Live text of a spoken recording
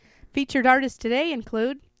Featured artists today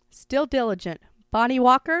include Still Diligent, Bonnie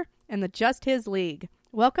Walker, and the JustHIS League.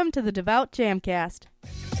 Welcome to the Devout Jamcast.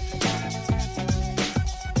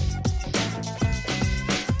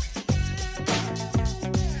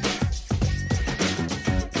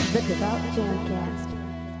 The Devout Jamcast.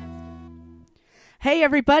 Hey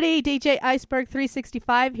everybody, DJ Iceberg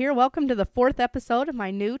 365 here. Welcome to the 4th episode of my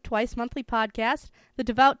new twice-monthly podcast, The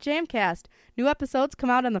Devout Jamcast. New episodes come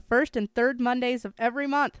out on the 1st and 3rd Mondays of every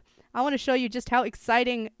month. I want to show you just how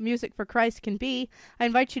exciting music for Christ can be. I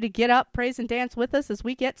invite you to get up, praise, and dance with us as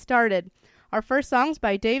we get started. Our first song's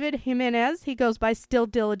by David Jimenez. He goes by Still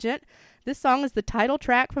Diligent. This song is the title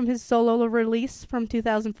track from his solo release from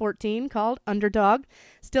 2014 called Underdog.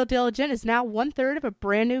 Still Diligent is now 1/3 of a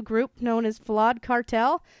brand new group known as Flawed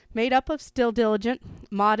Cartel, made up of Still Diligent,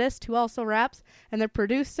 Modest, who also raps, and their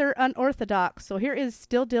producer Unorthodox. So here is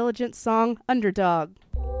Still Diligent's song Underdog.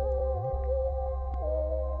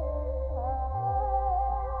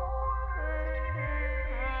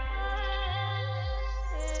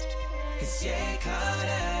 It's Jay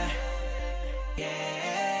Carter,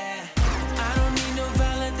 yeah. I don't need no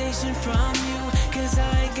validation from you, cause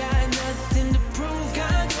I ain't got nothing to prove.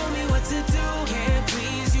 God told me what to do. Can't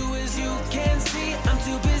please you as you can see. I'm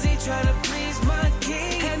too busy trying to please my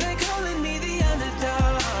king. And they're calling me the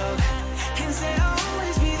underdog, and say I'll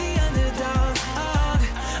always be the underdog.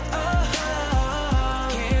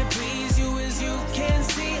 Can't please you as you can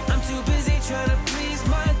see. I'm too busy trying to please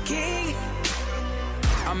my king.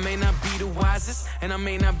 I may not be the wisest, and I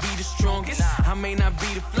may not be the strongest. I may not be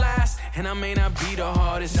the flyest, and I may not be the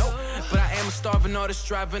hardest. But I am a starving artist,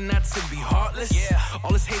 striving not to be heartless.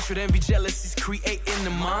 All this hatred, envy, jealousy's creating the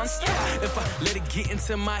monster. If I let it get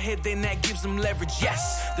into my head, then that gives them leverage.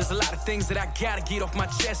 Yes, there's a lot of things that I gotta get off my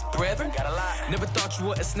chest, brethren. Never thought you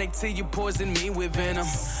were a snake till you poisoned me with venom.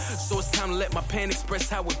 So it's time to let my pen express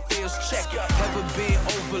how it feels. Check it. Ever been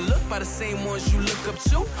overlooked by the same ones you look up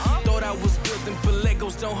to? Thought I was building, but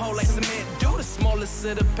Legos don't hold like cement do. The smallest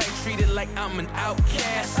of the pack, treated like I'm an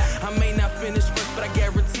outcast. I may not finish first, but I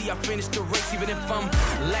guarantee I finish the race even if I'm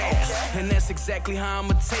last. And that's exactly how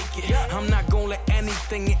I'ma take it. I'm not gonna let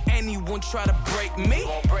anything and anyone try to break me.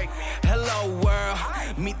 Hello world,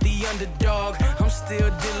 meet the underdog. I'm still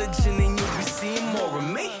diligent and you'll be seeing more of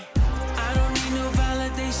me. I don't need no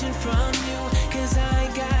validation from you, cause I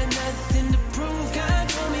ain't got nothing to prove. God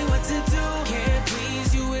told me what to do. Can't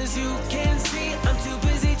please you as you can see. I'm too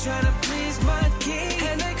busy trying to please my king.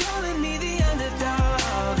 And they're calling me the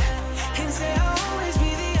underdog, and say I'll always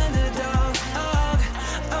be the underdog.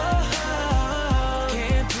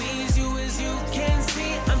 Can't please you as you can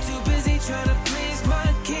see. I'm too busy trying to please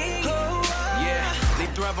my king. Yeah, they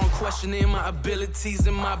thrive on questioning my abilities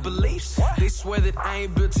and my beliefs. They swear that I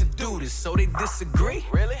ain't built to do this, so they disagree.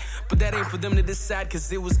 Really? But that ain't for them to decide,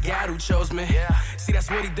 cause it was God who chose me. See, that's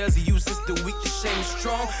what he does. He uses the weak to shame the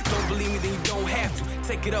strong. Don't believe me, then you don't have to.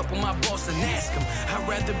 Take it up with my boss and ask him. I'd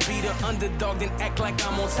rather be the underdog than act like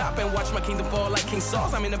I'm on top and watch my kingdom fall like King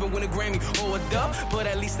Saul's. I may never win a Grammy or a dub, but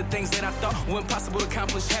at least the things that I thought were impossible to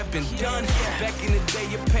accomplish have been done. Back in the day,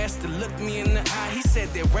 your pastor looked me in the eye. He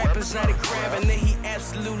said that rappers not a crab and that he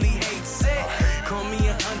absolutely hates it. Called me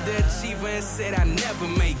an underachiever and said I never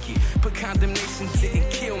make it. But condemnation didn't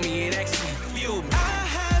kill me, it actually fueled me. I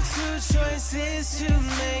have 2 choices to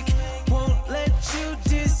make. Won't let you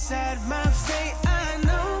decide my fate. I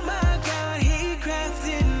know my God, he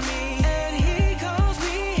crafted me, and he calls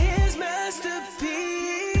me his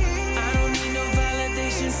masterpiece. I don't need no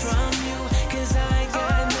validation from you, cause I ain't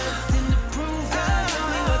got nothing to prove. God tell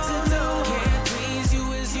me what to do. Can't please you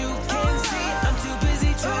as you can see. I'm too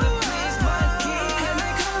busy trying to please my king. And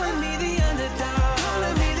they're calling me the underdog,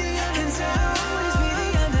 and say I'll always be the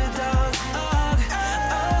underdog.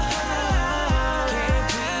 Can't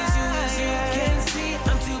please you as you can see.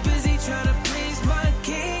 I'm too busy trying to please my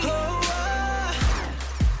king.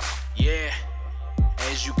 Yeah,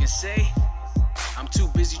 as you can say, I'm too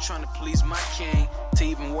busy trying to please my king to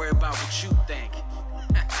even worry about what you think.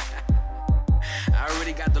 I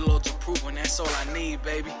already got the Lord to prove, and that's all I need,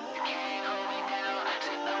 baby.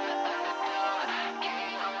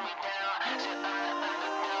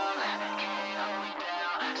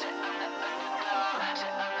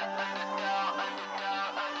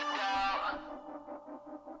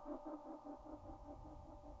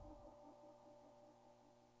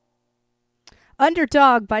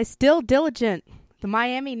 Underdog by Still Diligent. The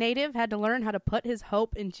Miami native had to learn how to put his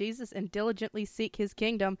hope in Jesus and diligently seek his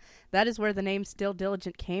kingdom. That is where the name Still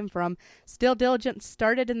Diligent came from. Still Diligent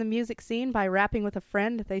started in the music scene by rapping with a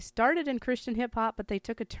friend. They started in Christian hip-hop, but they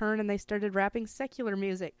took a turn and they started rapping secular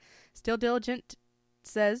music. Still Diligent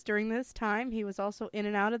says during this time he was also in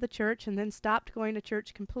and out of the church and then stopped going to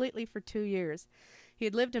church completely for 2 years. He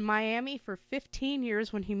had lived in Miami for 15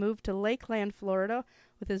 years when he moved to Lakeland, Florida,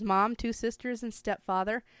 with his mom, 2 sisters, and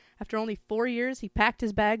stepfather. After only 4 years, he packed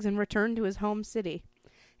his bags and returned to his home city.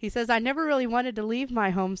 He says, "I never really wanted to leave my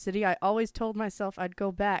home city. I always told myself I'd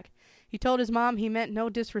go back." He told his mom he meant no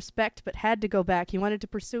disrespect, but had to go back. He wanted to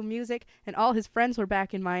pursue music, and all his friends were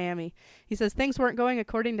back in Miami. He says things weren't going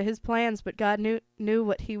according to his plans, but God knew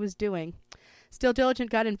what he was doing. Still Diligent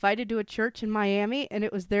got invited to a church in Miami, and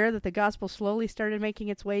it was there that the gospel slowly started making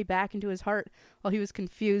its way back into his heart while he was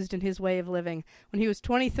confused in his way of living. When he was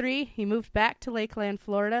 23, he moved back to Lakeland,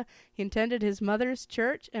 Florida. He attended his mother's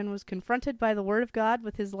church and was confronted by the Word of God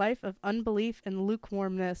with his life of unbelief and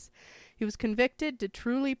lukewarmness. He was convicted to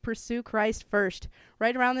truly pursue Christ first.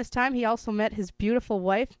 Right around this time, he also met his beautiful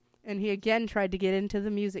wife, and he again tried to get into the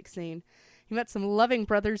music scene. He met some loving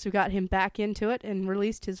brothers who got him back into it and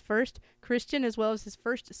released his first Christian as well as his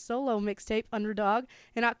first solo mixtape, Underdog,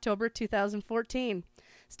 in October 2014.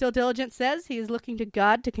 Still Diligent says he is looking to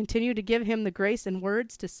God to continue to give him the grace and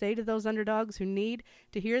words to say to those underdogs who need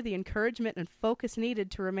to hear the encouragement and focus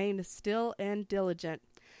needed to remain still and diligent.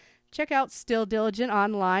 Check out Still Diligent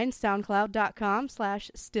online,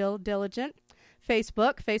 soundcloud.com/stilldiligent,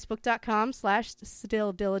 Facebook,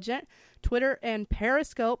 facebook.com/stilldiligent, Twitter and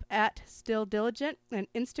Periscope @stilldiligent, and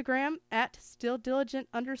Instagram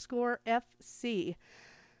 @stilldiligent_FC.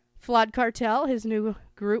 Flawed Cartel, his new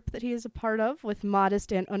group that he is a part of with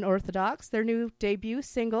Modest and Unorthodox. Their new debut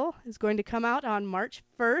single is going to come out on March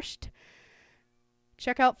 1st.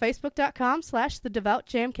 Check out facebook.com/The Devout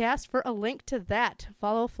Jamcast for a link to that.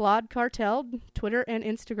 Follow Flawed Cartel, Twitter and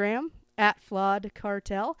Instagram @Flawed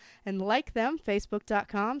Cartel, and like them,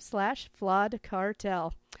 facebook.com/Flawed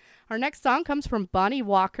Cartel. Our next song comes from Bonnie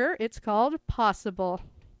Walker. It's called Possible.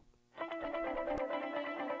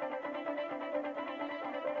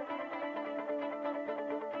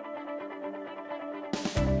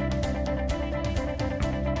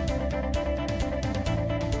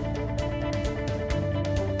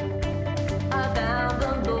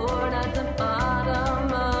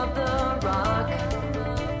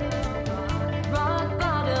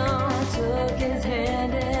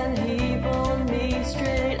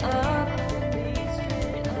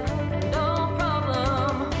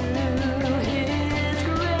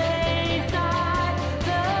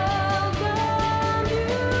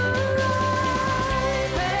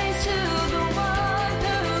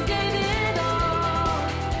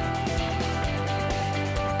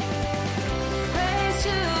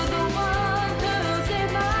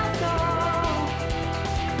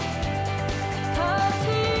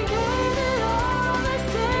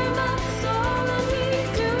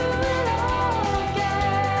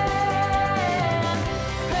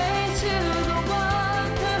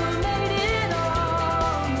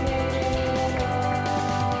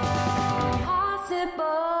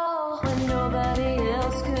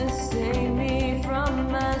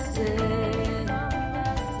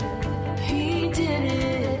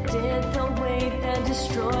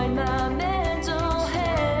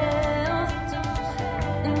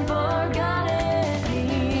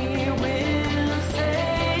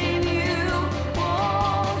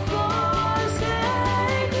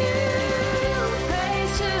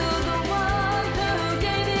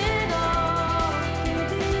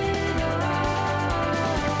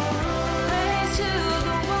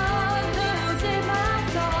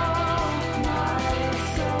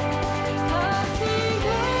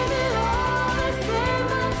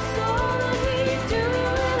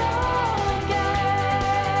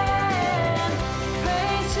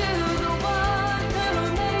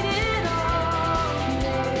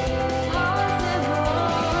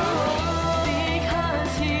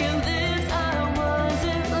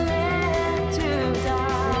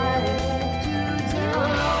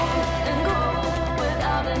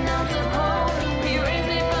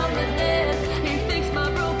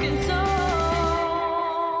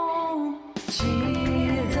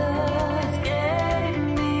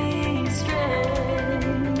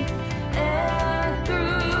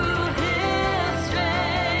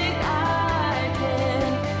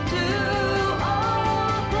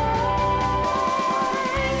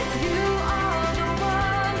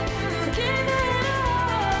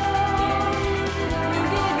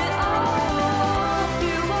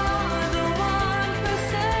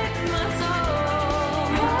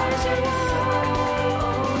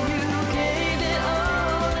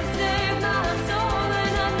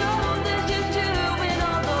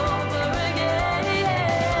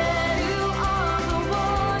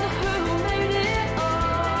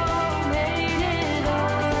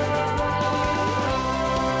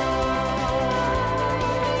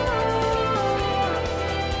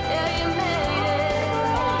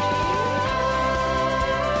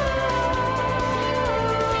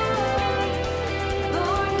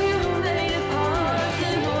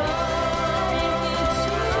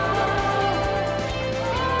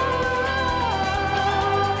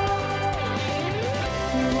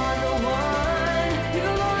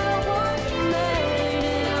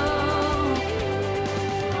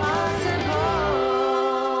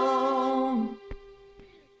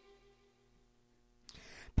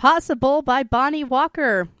 Possible by Bonnie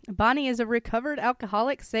Walker. Bonnie is a recovered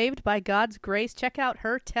alcoholic saved by God's grace. Check out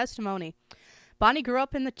her testimony. Bonnie grew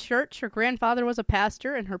up in the church. Her grandfather was a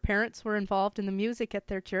pastor, and her parents were involved in the music at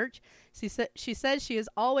their church. She says she has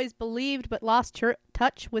always believed but lost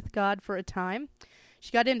touch with God for a time.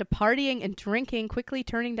 She got into partying and drinking, quickly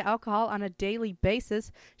turning to alcohol on a daily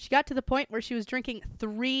basis. She got to the point where she was drinking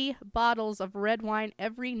 3 bottles of red wine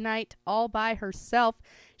every night all by herself.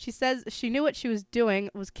 She says she knew what she was doing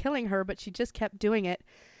was killing her, but she just kept doing it.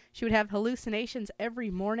 She would have hallucinations every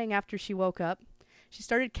morning after she woke up. She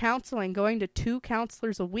started counseling, going to 2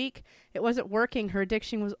 counselors a week. It wasn't working. Her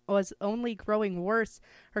addiction was only growing worse.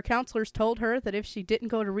 Her counselors told her that if she didn't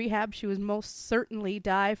go to rehab, she would most certainly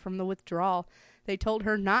die from the withdrawal. They told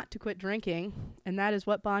her not to quit drinking, and that is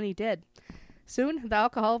what Bonnie did. Soon, the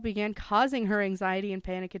alcohol began causing her anxiety and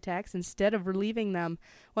panic attacks instead of relieving them.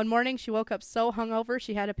 One morning, she woke up so hungover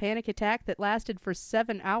she had a panic attack that lasted for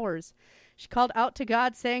 7 hours. She called out to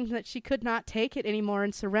God, saying that she could not take it anymore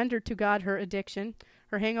and surrendered to God her addiction.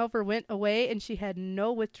 Her hangover went away, and she had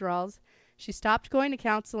no withdrawals. She stopped going to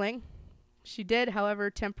counseling. She did, however,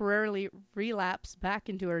 temporarily relapse back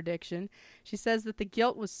into her addiction. She says that the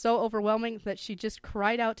guilt was so overwhelming that she just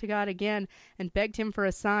cried out to God again and begged him for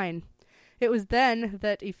a sign. It was then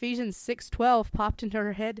that Ephesians 6:12 popped into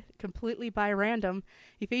her head completely by random.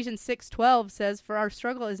 Ephesians 6:12 says, "For our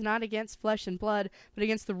struggle is not against flesh and blood, but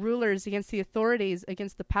against the rulers, against the authorities,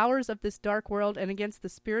 against the powers of this dark world, and against the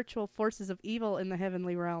spiritual forces of evil in the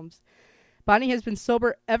heavenly realms." Bonnie has been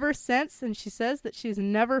sober ever since, and she says that she has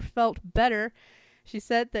never felt better. She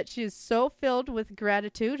said that she is so filled with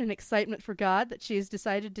gratitude and excitement for God that she has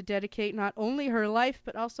decided to dedicate not only her life,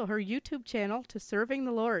 but also her YouTube channel to serving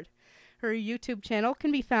the Lord. Her YouTube channel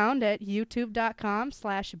can be found at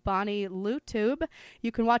youtube.com/BonnieLouTube.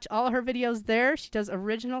 You can watch all her videos there. She does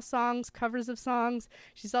original songs, covers of songs.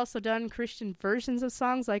 She's also done Christian versions of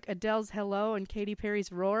songs like Adele's Hello and Katy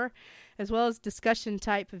Perry's Roar, as well as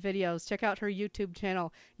discussion-type videos. Check out her YouTube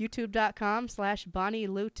channel,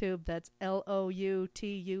 youtube.com/BonnieLouTube. That's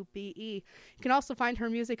LOUTUBE. You can also find her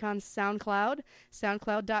music on SoundCloud,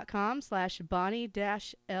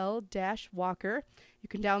 soundcloud.com/Bonnie-L-Walker. You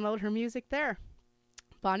can download her music there.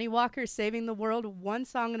 Bonnie Walker, saving the world one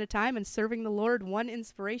song at a time and serving the Lord one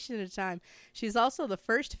inspiration at a time. She's also the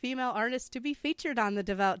first female artist to be featured on the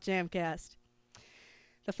Devout Jamcast.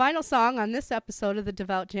 The final song on this episode of the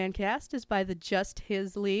Devout Jamcast is by the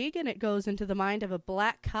JustHIS League, and it goes into the mind of a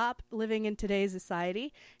black cop living in today's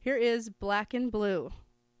society. Here is Black and Blue.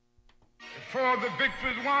 Before the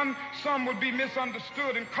victory is won, some would be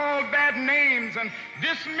misunderstood and called bad names and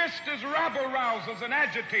dismissed as rabble-rousers and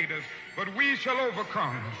agitators, but we shall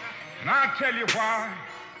overcome. And I'll tell you why.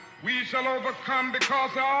 We shall overcome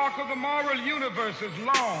because the arc of the moral universe is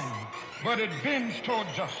long, but it bends toward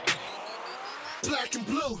justice. Black and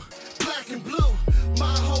blue,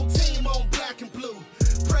 my whole team on black and blue.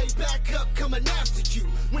 Pray back up, coming after you.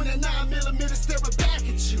 When a 9mm staring back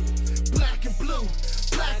at you. Black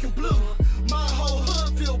and blue, my whole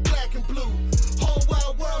hood feel black and blue. Whole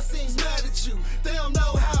wide world seems mad at you. They don't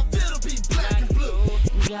know how I feel to be black and blue.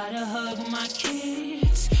 Gotta hug my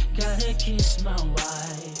kids, gotta kiss my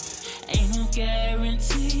wife. Ain't no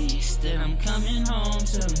guarantees that I'm coming home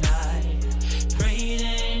tonight. Pray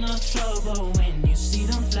there ain't no trouble when you see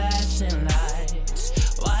them flashing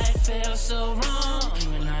lights. Why it feels so wrong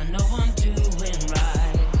when I know I'm doing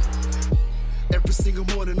right? Every single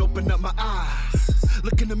morning, open up my eyes.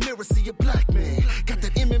 Look in the mirror, see a black man. Got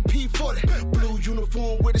that M&P 40, blue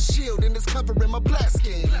uniform with a shield, and it's covering my black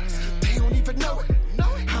skin. They don't even know it.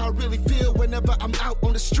 How I really feel whenever I'm out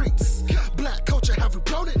on the streets. Black culture, have we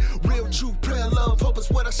blown it? Real, true, prayer, love, hope is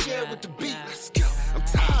what I share with the beat. I'm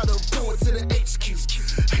tired of going to the HQ.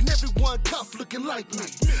 And everyone tough looking like me.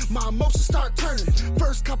 My emotions start turning.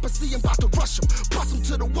 First cop I see, I'm about to rush him. Bust him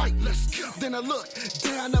to the white list. Then I look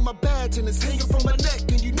down at my badge and it's hanging from my neck.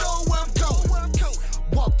 And you know where I'm going.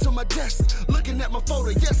 Walk to my desk, looking at my photo.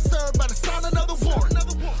 Yes, sir, about to sign another warrant.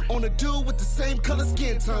 On a dude with the same color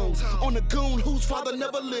skin tone. On a goon whose father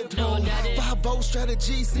never lived home. 5-0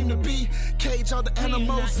 strategy seem to be cage all the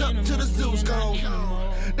animals up to the zoo's gone.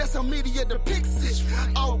 That's how media depicts it.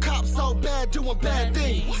 All cops, all bad, doing bad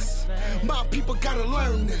things. My people gotta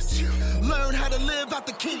learn this. Learn how to live out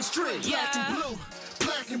the king's dream. Black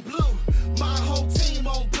and blue, my whole team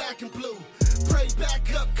on black and blue. Pray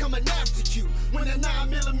back up, coming after you. When a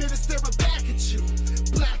 9mm staring back at you.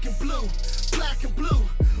 Black and blue,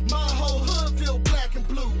 my whole hood feel black and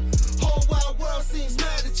blue. Whole wide world seems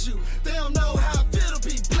mad at you. They don't know how I feel to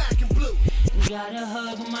be black and blue. Gotta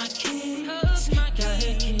hug my kids,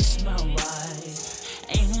 gotta kiss my wife.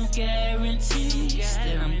 Ain't no guarantees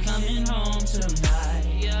that I'm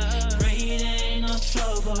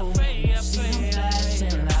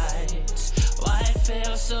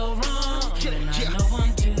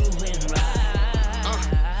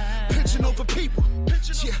people.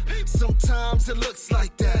 Yeah, sometimes it looks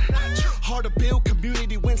like that. Hard to build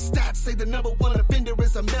community when stats say the number one offender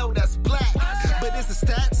is a male that's black. But is the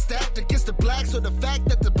stat stacked against the blacks, or the fact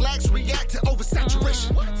that the blacks react to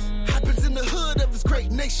oversaturation? Happens in the hood of this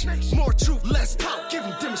great nation. More truth, less talk, give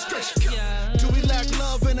them demonstration. Do we lack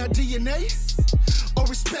love in our DNA? Or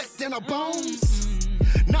respect in our bones?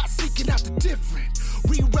 Not seeking out the different.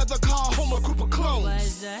 We rather call home a group of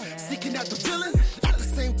clones. Seeking out the villain at the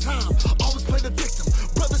same time. Always play the victim.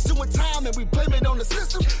 Brothers doing time and we blame it on the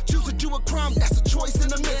system. Choose to do a crime, that's a choice in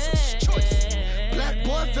the midst. Black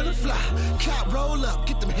boy feeling fly. Cop roll up,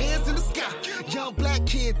 get them hands in the sky. Young black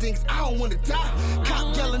kid thinks I don't wanna die.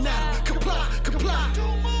 Cop yelling at him, comply, comply.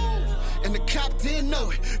 And the cop didn't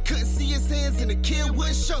know it. Couldn't see his hands and the kid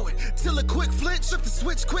wouldn't show it. Till a quick flinch, flip the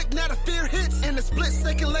switch quick, now the fear hits. And a split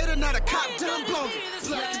second later, now the cop done blown it.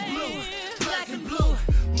 Black and blue, black and blue.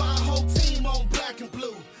 My whole team on black and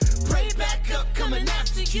blue. Pray back up, coming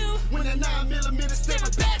after you. When a 9mm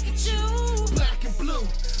staring back at you. Black and blue,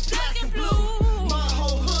 black and blue. My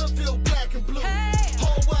whole hood feel black and blue.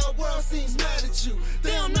 Whole wide world seems mad at you.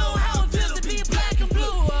 They don't know how it feels to be black and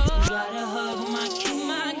blue. Gotta hug my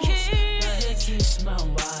kid, gotta kiss my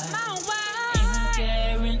wife.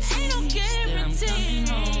 Ain't no guarantee that I'm coming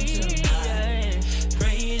home tonight.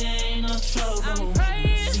 Pray there ain't no trouble.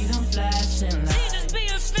 See them flashing lights. Jesus be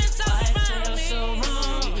a fence all around me. So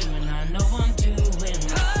wrong, when I know I'm doing right.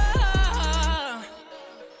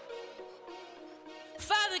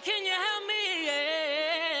 Father, can you help me?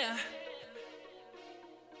 Yeah.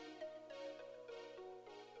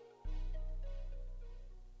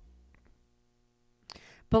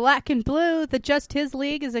 Black and Blue, the Just His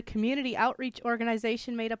League, is a community outreach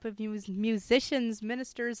organization made up of musicians,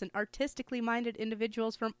 ministers, and artistically minded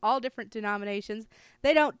individuals from all different denominations.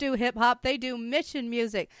 They don't do hip-hop, they do mission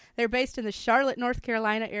music. They're based in the Charlotte, North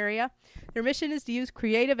Carolina area. Their mission is to use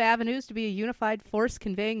creative avenues to be a unified force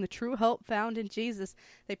conveying the true hope found in Jesus.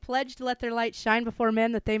 They pledge to let their light shine before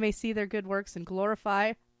men that they may see their good works and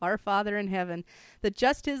glorify our Father in heaven. The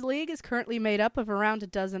Just His League is currently made up of around a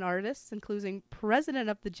dozen artists, including president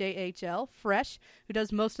of the JHL, Fresh, who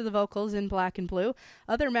does most of the vocals in Black and Blue.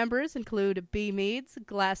 Other members include B. Meads,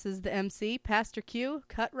 Glasses the MC, Pastor Q,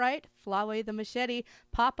 Cutright, Flaway the Machete,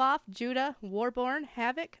 Pop Off, Judah, Warborn,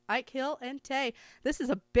 Havoc, Ike Hill, and Tay. This is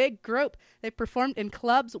a big group. They've performed in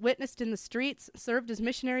clubs, witnessed in the streets, served as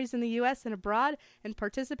missionaries in the U.S. and abroad, and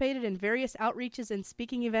participated in various outreaches and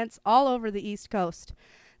speaking events all over the East Coast.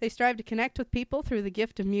 They strive to connect with people through the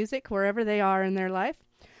gift of music wherever they are in their life.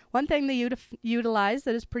 One thing they utilize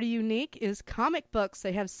that is pretty unique is comic books.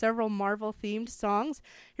 They have several Marvel-themed songs.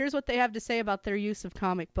 Here's what they have to say about their use of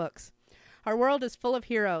comic books. Our world is full of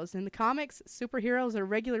heroes. In the comics, superheroes are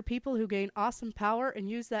regular people who gain awesome power and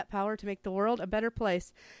use that power to make the world a better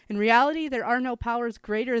place. In reality, there are no powers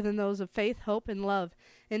greater than those of faith, hope, and love.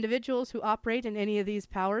 Individuals who operate in any of these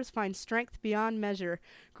powers find strength beyond measure.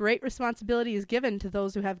 Great responsibility is given to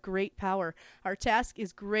those who have great power. Our task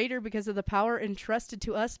is greater because of the power entrusted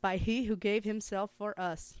to us by He who gave Himself for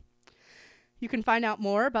us. You can find out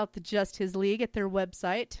more about the Just His League at their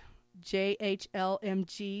website, jhlmg.com.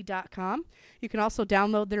 You can also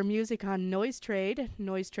download their music on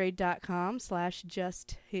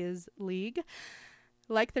noisetrade.com/justhisleague.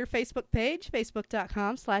 Like their Facebook page,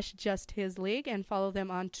 facebook.com/justhisleague, and follow them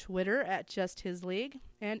on Twitter at JustHisLeague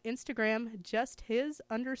and Instagram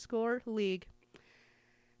JustHis_league.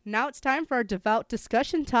 Now it's time for our Devout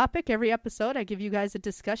discussion topic. Every episode, I give you guys a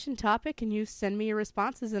discussion topic, and you send me your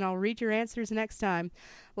responses, and I'll read your answers next time.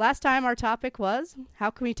 Last time, our topic was, how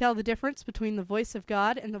can we tell the difference between the voice of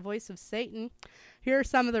God and the voice of Satan? Here are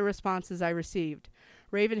some of the responses I received.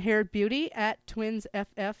 Raven-haired beauty at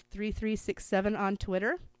twinsff3367 on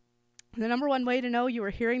Twitter. The number one way to know you are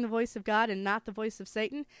hearing the voice of God and not the voice of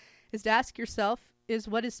Satan is to ask yourself, if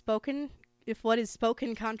what is spoken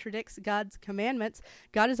contradicts God's commandments,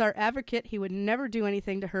 God is our advocate. He would never do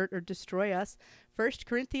anything to hurt or destroy us. 1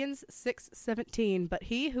 Corinthians 6:17, but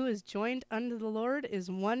he who is joined unto the Lord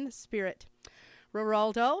is one spirit.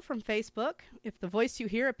 Roraldo from Facebook, if the voice you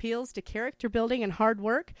hear appeals to character building and hard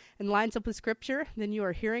work and lines up with Scripture, then you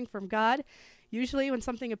are hearing from God. Usually when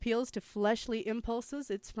something appeals to fleshly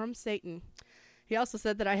impulses, it's from Satan. He also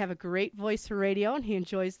said that I have a great voice for radio and he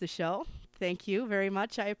enjoys the show. Thank you very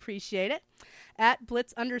much. I appreciate it. At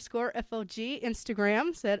Blitz_FOG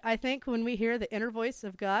Instagram said, I think when we hear the inner voice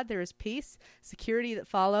of God, there is peace, security that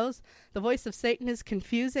follows. The voice of Satan is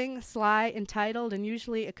confusing, sly, entitled, and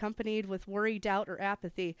usually accompanied with worry, doubt, or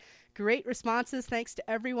apathy. Great responses. Thanks to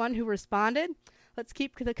everyone who responded. Let's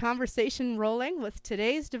keep the conversation rolling with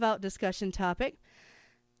today's Devout discussion topic.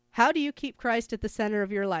 How do you keep Christ at the center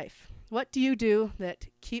of your life? What do you do that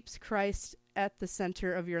keeps Christ at the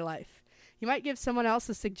center of your life? You might give someone else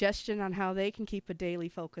a suggestion on how they can keep a daily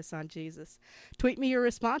focus on Jesus. Tweet me your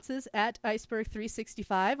responses at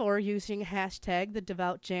Iceberg365 or using hashtag the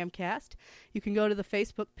Devout Jamcast. You can go to the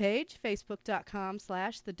Facebook page,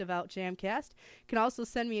 facebook.com/the Devout Jamcast. You can also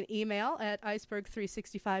send me an email at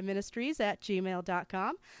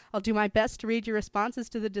iceberg365ministries@gmail.com. I'll do my best to read your responses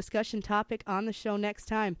to the discussion topic on the show next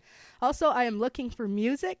time. Also, I am looking for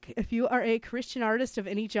music. If you are a Christian artist of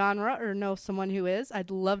any genre or know someone who is, I'd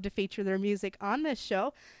love to feature their music on this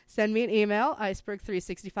show. Send me an email,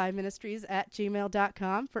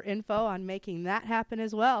 iceberg365ministries@gmail.com, for info on making that happen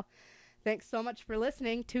as well. Thanks so much for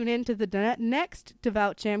listening. Tune in to the next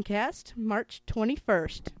Devout Jamcast, March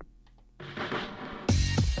 21st.